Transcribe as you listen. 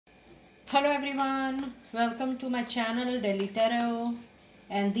Hello everyone, welcome to my channel Delhi Tarot,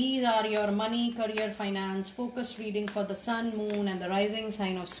 and these are your money, career, finance focused reading for the sun, moon and the rising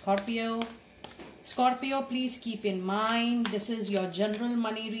sign of Scorpio. Scorpio, please keep in mind this is your general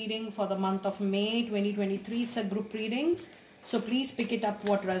money reading for the month of May 2023. It's a group reading, so please pick it up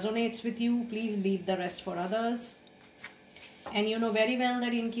what resonates with you. Please leave the rest for others. And you know very well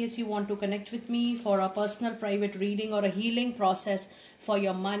that in case you want to connect with me for a personal private reading or a healing process for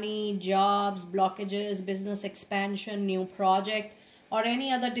your money, jobs, blockages, business expansion, new project, or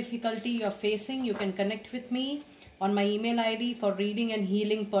any other difficulty you're facing, you can connect with me on my email ID for reading and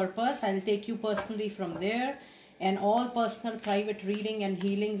healing purpose. I'll take you personally from there. And all personal private reading and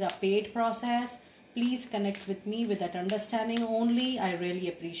healings are paid process. Please connect with me with that understanding only. I really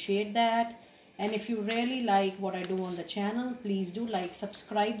appreciate that. And if you really like what I do on the channel, please do like,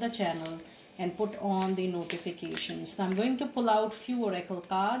 subscribe the channel and put on the notifications. So I'm going to pull out few oracle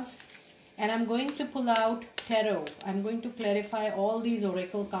cards and I'm going to pull out tarot. I'm going to clarify all these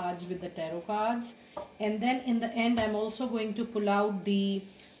oracle cards with the tarot cards. And then in the end, I'm also going to pull out the,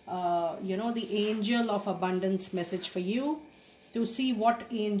 the angel of abundance message for you to see what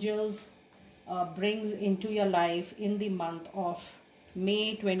angels brings into your life in the month of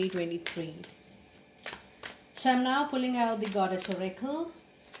May 2023. So I'm now pulling out the Goddess Oracle.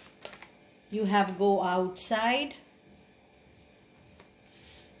 You have Go Outside,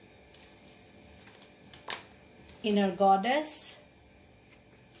 Inner Goddess,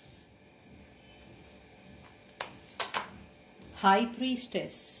 High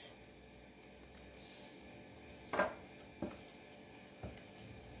Priestess,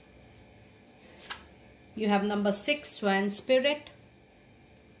 you have number 6, Swan Spirit,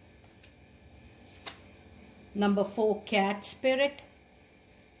 number 4, Cat Spirit,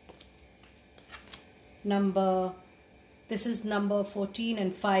 this is number 14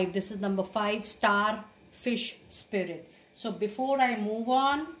 and 5. This is number 5, Star Fish Spirit. So before I move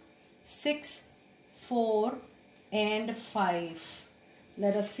on, 6, 4 and 5.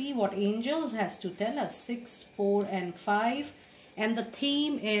 Let us see what angels has to tell us. 6, 4 and 5. And the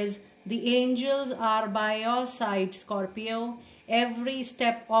theme is the angels are by your side, Scorpio, every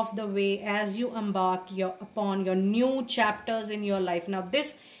step of the way as you embark upon your new chapters in your life. Now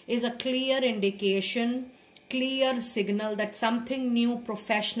this is a clear indication, clear signal that something new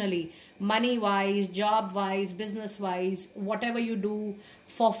professionally, money wise, job wise, business wise, whatever you do.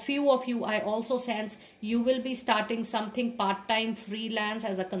 For few of you, I also sense you will be starting something part-time, freelance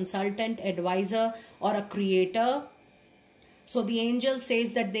as a consultant, advisor or a creator. So the angel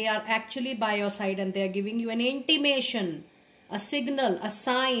says that they are actually by your side and they are giving you an intimation, a signal, a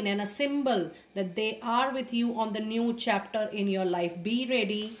sign and a symbol that they are with you on the new chapter in your life. Be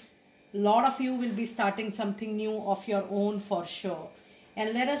ready. A lot of you will be starting something new of your own for sure.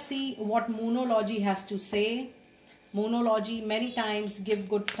 And let us see what Moonology has to say. Moonology many times give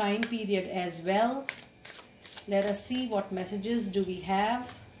good time period as well. Let us see what messages do we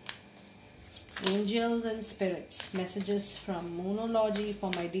have. Angels and spirits, messages from Moonology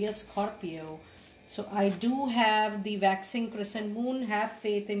for my dear Scorpio. So I do have the waxing crescent moon, have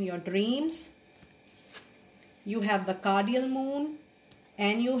faith in your dreams. You have the cardinal moon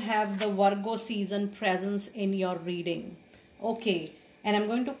and you have the Virgo season presence in your reading. Okay, and I'm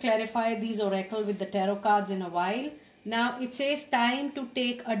going to clarify these oracle with the tarot cards in a while. Now it says time to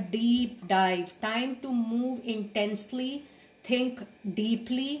take a deep dive, time to move intensely, think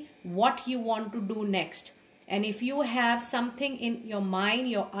deeply what you want to do next. And if you have something in your mind,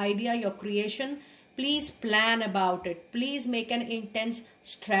 your idea, your creation, please plan about it. Please make an intense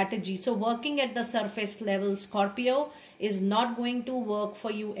strategy. So working at the surface level, Scorpio, is not going to work for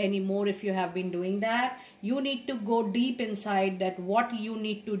you anymore if you have been doing that. You need to go deep inside that what you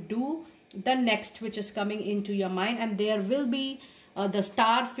need to do the next, which is coming into your mind. And there will be the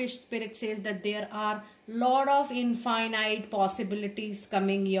starfish spirit says that there are lot of infinite possibilities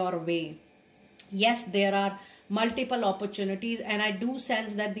coming your way. Yes, there are multiple opportunities and I do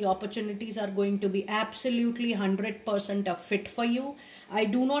sense that the opportunities are going to be absolutely 100% a fit for you. I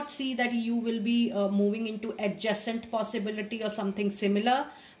do not see that you will be moving into adjacent possibility or something similar,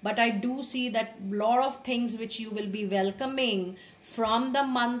 but I do see that lot of things which you will be welcoming from the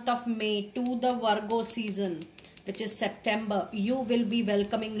month of May to the Virgo season, which is September. You will be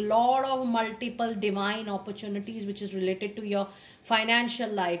welcoming lot of multiple divine opportunities which is related to your financial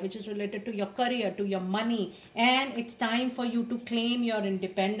life, which is related to your career, to your money. And it's time for you to claim your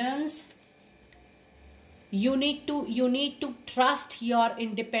independence. You need to trust your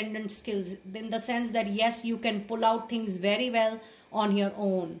independent skills in the sense that yes, you can pull out things very well on your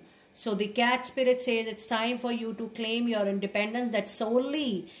own. So the cat spirit says it's time for you to claim your independence, that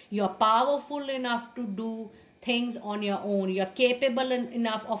solely you're powerful enough to do things on your own. You're capable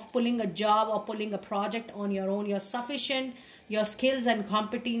enough of pulling a job or pulling a project on your own. You're sufficient. Your skills and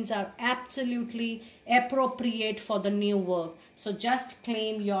competence are absolutely appropriate for the new work. So just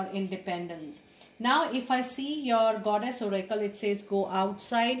claim your independence. Now, if I see your goddess oracle, it says go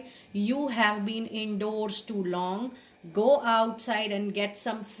outside. You have been indoors too long. Go outside and get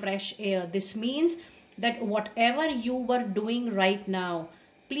some fresh air. This means that whatever you were doing right now,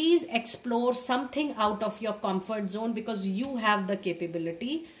 please explore something out of your comfort zone, because you have the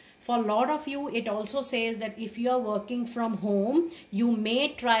capability. For a lot of you, it also says that if you are working from home, you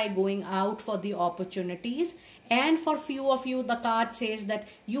may try going out for the opportunities. And for few of you, the card says that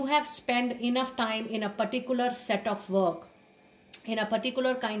you have spent enough time in a particular set of work, in a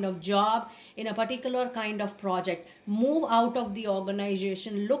particular kind of job, in a particular kind of project. Move out of the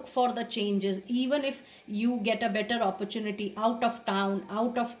organization, look for the changes. Even if you get a better opportunity out of town,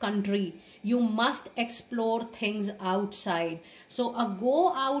 out of country, you must explore things outside. So a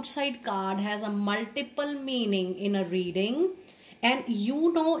go outside card has a multiple meaning in a reading, and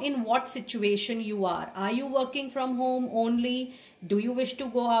you know in what situation you are. Are you working from home only? Do you wish to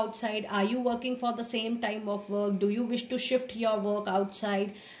go outside? Are you working for the same time of work? Do you wish to shift your work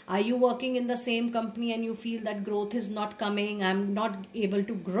outside? Are you working in the same company and you feel that growth is not coming, I'm not able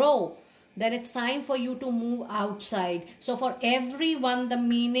to grow? Then it's time for you to move outside. So for everyone, the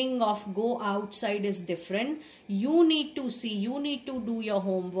meaning of go outside is different. You need to see, you need to do your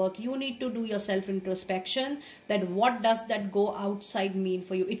homework, you need to do your self-introspection, that what does that go outside mean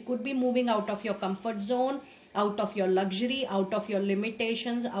for you. It could be moving out of your comfort zone, out of your luxury, out of your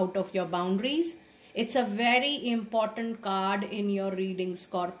limitations, out of your boundaries. It's a very important card in your reading,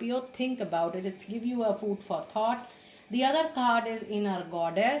 Scorpio. Think about it. It's give you a food for thought. The other card is Inner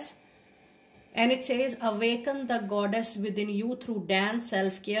Goddess. And it says, awaken the goddess within you through dance,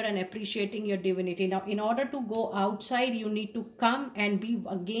 self-care, and appreciating your divinity. Now, in order to go outside, you need to come and be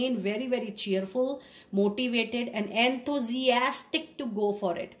again very, very cheerful, motivated, and enthusiastic to go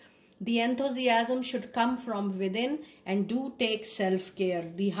for it. The enthusiasm should come from within, and do take self-care.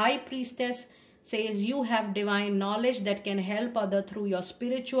 The High Priestess says you have divine knowledge that can help others through your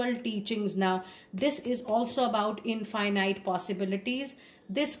spiritual teachings. Now, this is also about infinite possibilities.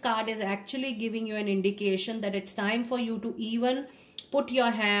 This card is actually giving you an indication that it's time for you to even put your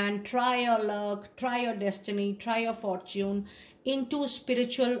hand, try your luck, try your destiny, try your fortune into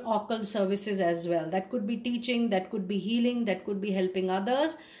spiritual occult services as well. That could be teaching, that could be healing, that could be helping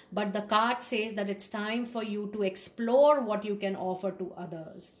others. But the card says that it's time for you to explore what you can offer to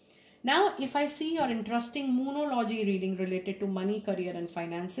others. Now, if I see your interesting moonology reading related to money, career, and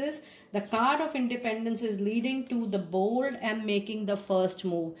finances, the card of independence is leading to the bold and making the first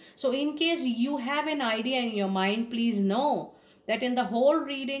move. So in case you have an idea in your mind, please know that in the whole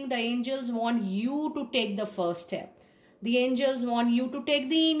reading, the angels want you to take the first step. The angels want you to take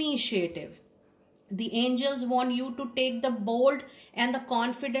the initiative. The angels want you to take the bold and the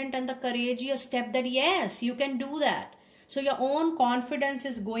confident and the courageous step that yes, you can do that. So your own confidence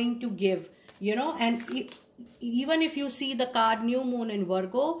is going to give, you know, and even if you see the card New Moon in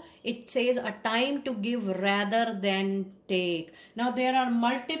Virgo, it says a time to give rather than take. Now there are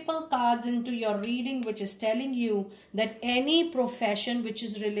multiple cards into your reading which is telling you that any profession which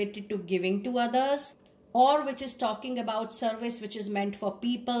is related to giving to others, or which is talking about service which is meant for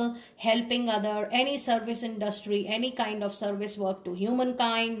people, helping other, any service industry, any kind of service work to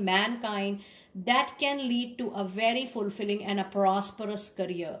humankind, mankind, that can lead to a very fulfilling and a prosperous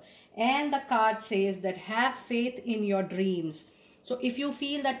career. And the card says that have faith in your dreams. So if you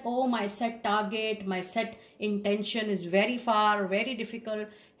feel that, oh, my set target, my set intention is very far, very difficult,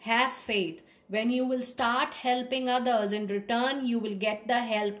 have faith. When you will start helping others, in return, you will get the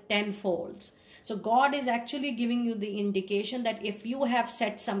help tenfold. So God is actually giving you the indication that if you have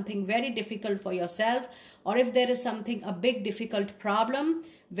set something very difficult for yourself, or if there is something, a big difficult problem,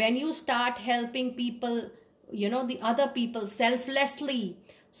 when you start helping people, you know, the other people selflessly,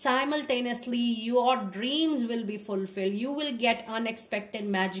 simultaneously, your dreams will be fulfilled. You will get unexpected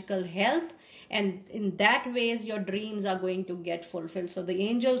magical help, and in that ways your dreams are going to get fulfilled. So the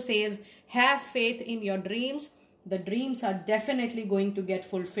angel says, have faith in your dreams. The dreams are definitely going to get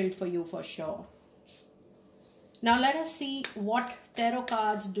fulfilled for you for sure. Now let us see what tarot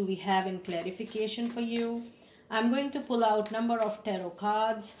cards do we have in clarification for you. I'm going to pull out number of tarot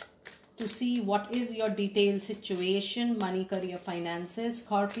cards to see what is your detailed situation, money, career, finances,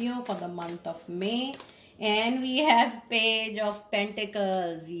 Scorpio, for the month of May. And we have Page of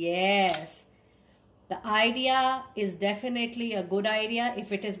Pentacles. Yes. The idea is definitely a good idea.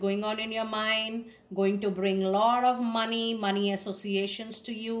 If it is going on in your mind, going to bring a lot of money associations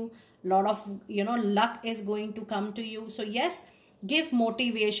to you, lot of, luck is going to come to you. So yes, give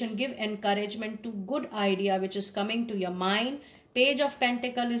motivation, give encouragement to good idea which is coming to your mind. Page of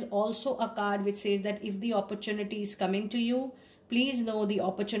Pentacle is also a card which says that if the opportunity is coming to you, please know the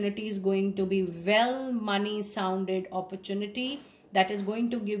opportunity is going to be well money sounded opportunity that is going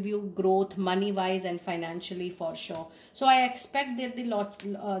to give you growth money wise and financially for sure. So I expect that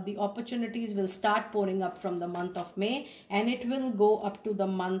the opportunities will start pouring up from the month of May, and it will go up to the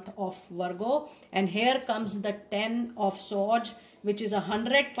month of Virgo. And here comes the 10 of Swords, which is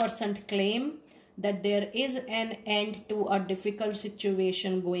 100% claim that there is an end to a difficult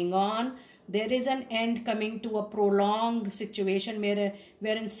situation going on. There is an end coming to a prolonged situation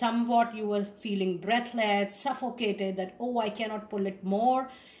wherein somewhat you were feeling breathless, suffocated, that, oh, I cannot pull it more.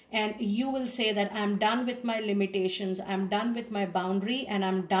 And you will say that I'm done with my limitations, I'm done with my boundary, and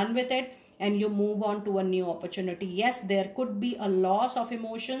I'm done with it. And you move on to a new opportunity. Yes, there could be a loss of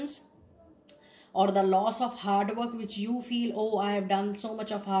emotions, or the loss of hard work, which you feel, oh, I have done so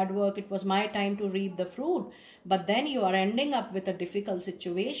much of hard work, it was my time to reap the fruit. But then you are ending up with a difficult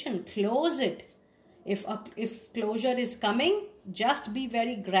situation. Close it. If closure is coming, just be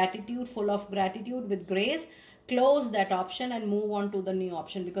very full of gratitude with grace. Close that option and move on to the new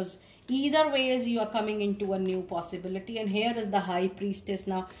option, because either ways you are coming into a new possibility. And here is the High Priestess.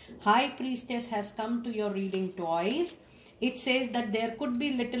 Now, High Priestess has come to your reading twice. It says that there could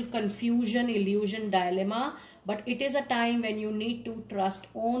be little confusion, illusion, dilemma, but it is a time when you need to trust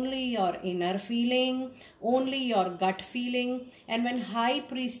only your inner feeling, only your gut feeling. And when High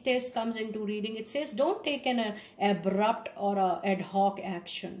Priestess comes into reading, it says don't take an abrupt or a ad hoc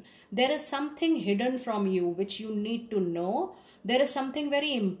action. There is something hidden from you which you need to know. There is something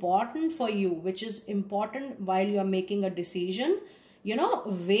very important for you which is important while you are making a decision.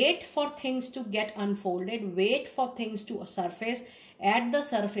 Wait for things to get unfolded, wait for things to surface at the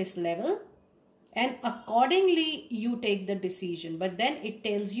surface level, and accordingly you take the decision. But then it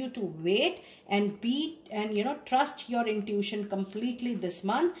tells you to wait and trust your intuition completely this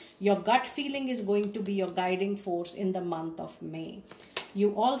month. Your gut feeling is going to be your guiding force in the month of May.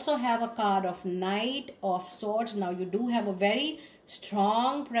 You also have a card of Knight of Swords. Now you do have a very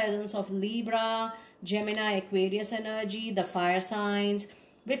strong presence of Libra, Gemini, Aquarius energy, the fire signs,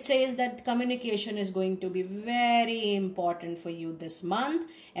 which says that communication is going to be very important for you this month.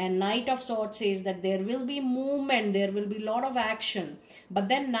 And Knight of Swords says that there will be movement, there will be a lot of action. But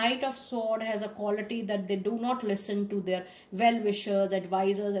then Knight of Swords has a quality that they do not listen to their well-wishers,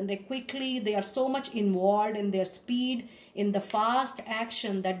 advisors, and they are so much involved in their speed, in the fast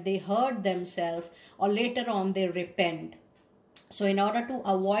action, that they hurt themselves, or later on they repent. So in order to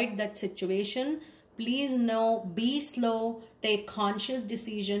avoid that situation, please know, be slow, take conscious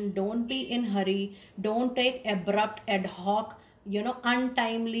decision, don't be in hurry, don't take abrupt, ad hoc,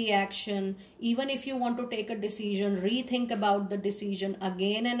 untimely action. Even if you want to take a decision, rethink about the decision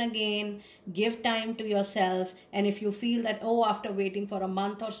again and again, give time to yourself. And if you feel that, oh, after waiting for a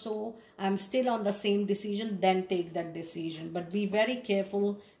month or so, I'm still on the same decision, then take that decision. But be very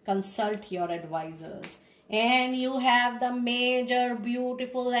careful, consult your advisors. And you have the major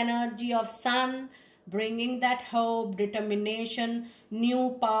beautiful energy of Sun, bringing that hope, determination,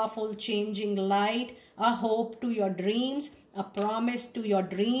 new powerful changing light, a hope to your dreams, a promise to your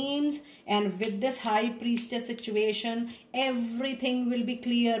dreams. And with this High Priestess situation, everything will be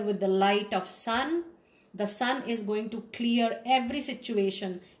clear with the light of Sun. The Sun is going to clear every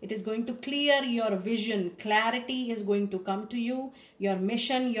situation. It is going to clear your vision. Clarity is going to come to you. Your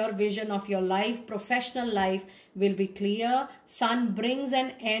mission, your vision of your life, professional life will be clear. Sun brings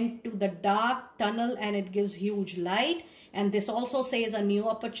an end to the dark tunnel and it gives huge light. And this also says a new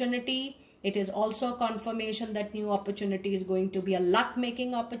opportunity. It is also a confirmation that new opportunity is going to be a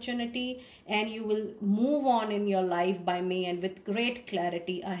luck-making opportunity, and you will move on in your life by May and with great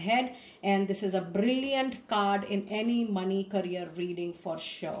clarity ahead. And this is a brilliant card in any money career reading for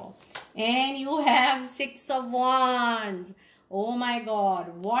sure. And you have Six of Wands. Oh my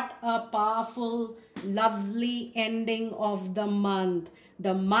God, what a powerful, lovely ending of the month.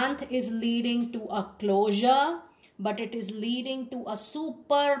 The month is leading to a closure, but it is leading to a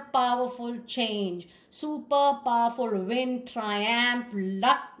super powerful change, super powerful win, triumph,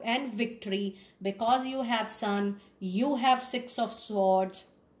 luck and victory, because you have Sun, you have Six of Swords,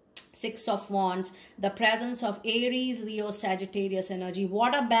 Six of Wands, the presence of Aries, Leo, Sagittarius energy.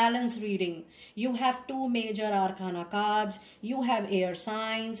 What a balance reading. You have two major arcana cards. You have air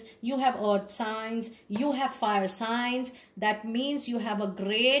signs. You have earth signs. You have fire signs. That means you have a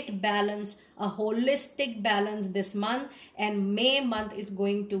great balance, a holistic balance this month. And May month is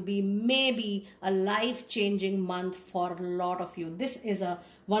going to be maybe a life-changing month for a lot of you. This is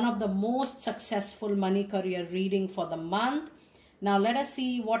one of the most successful money career reading for the month. Now let us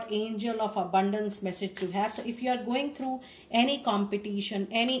see what angel of abundance message you have. So if you are going through any competition,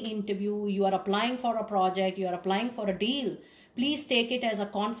 any interview, you are applying for a project, you are applying for a deal, please take it as a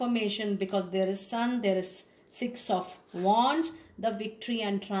confirmation, because there is sun, there is Six of Wands, the victory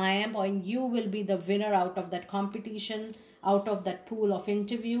and triumph, and you will be the winner out of that competition, out of that pool of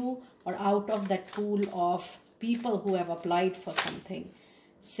interview, or out of that pool of people who have applied for something.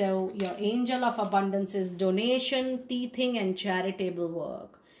 So your angel of abundance is donation, teething, and charitable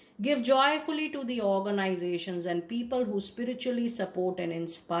work. Give joyfully to the organizations and people who spiritually support and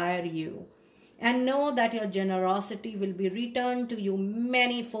inspire you. And know that your generosity will be returned to you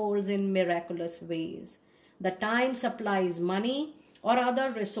many folds in miraculous ways. The time, supplies, money, or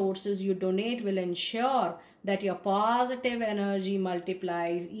other resources you donate will ensure that your positive energy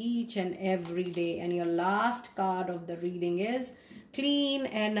multiplies each and every day. And your last card of the reading is clean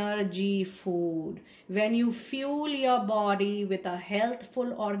energy food. When you fuel your body with a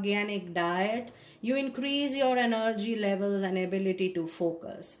healthful organic diet, you increase your energy levels and ability to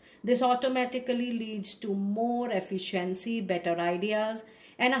focus. This automatically leads to more efficiency, better ideas,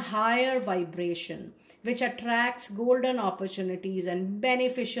 and a higher vibration, which attracts golden opportunities and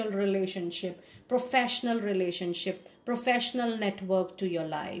beneficial relationship, professional network to your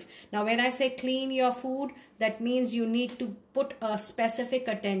life. Now, when I say clean your food, that means you need to put a specific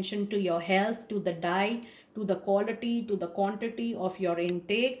attention to your health, to the diet, to the quality, to the quantity of your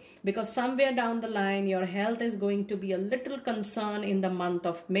intake, because somewhere down the line your health is going to be a little concern in the month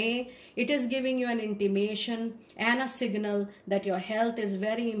of May. It is giving you an intimation and a signal that your health is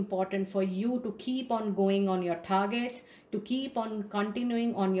very important for you to keep on going on your targets, to keep on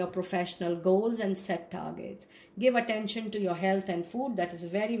continuing on your professional goals and set targets. Give attention to your health and food. That is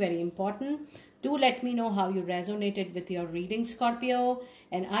very, very important. Do let me know how you resonated with your reading, Scorpio,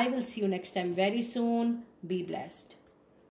 and I will see you next time very soon. Be blessed.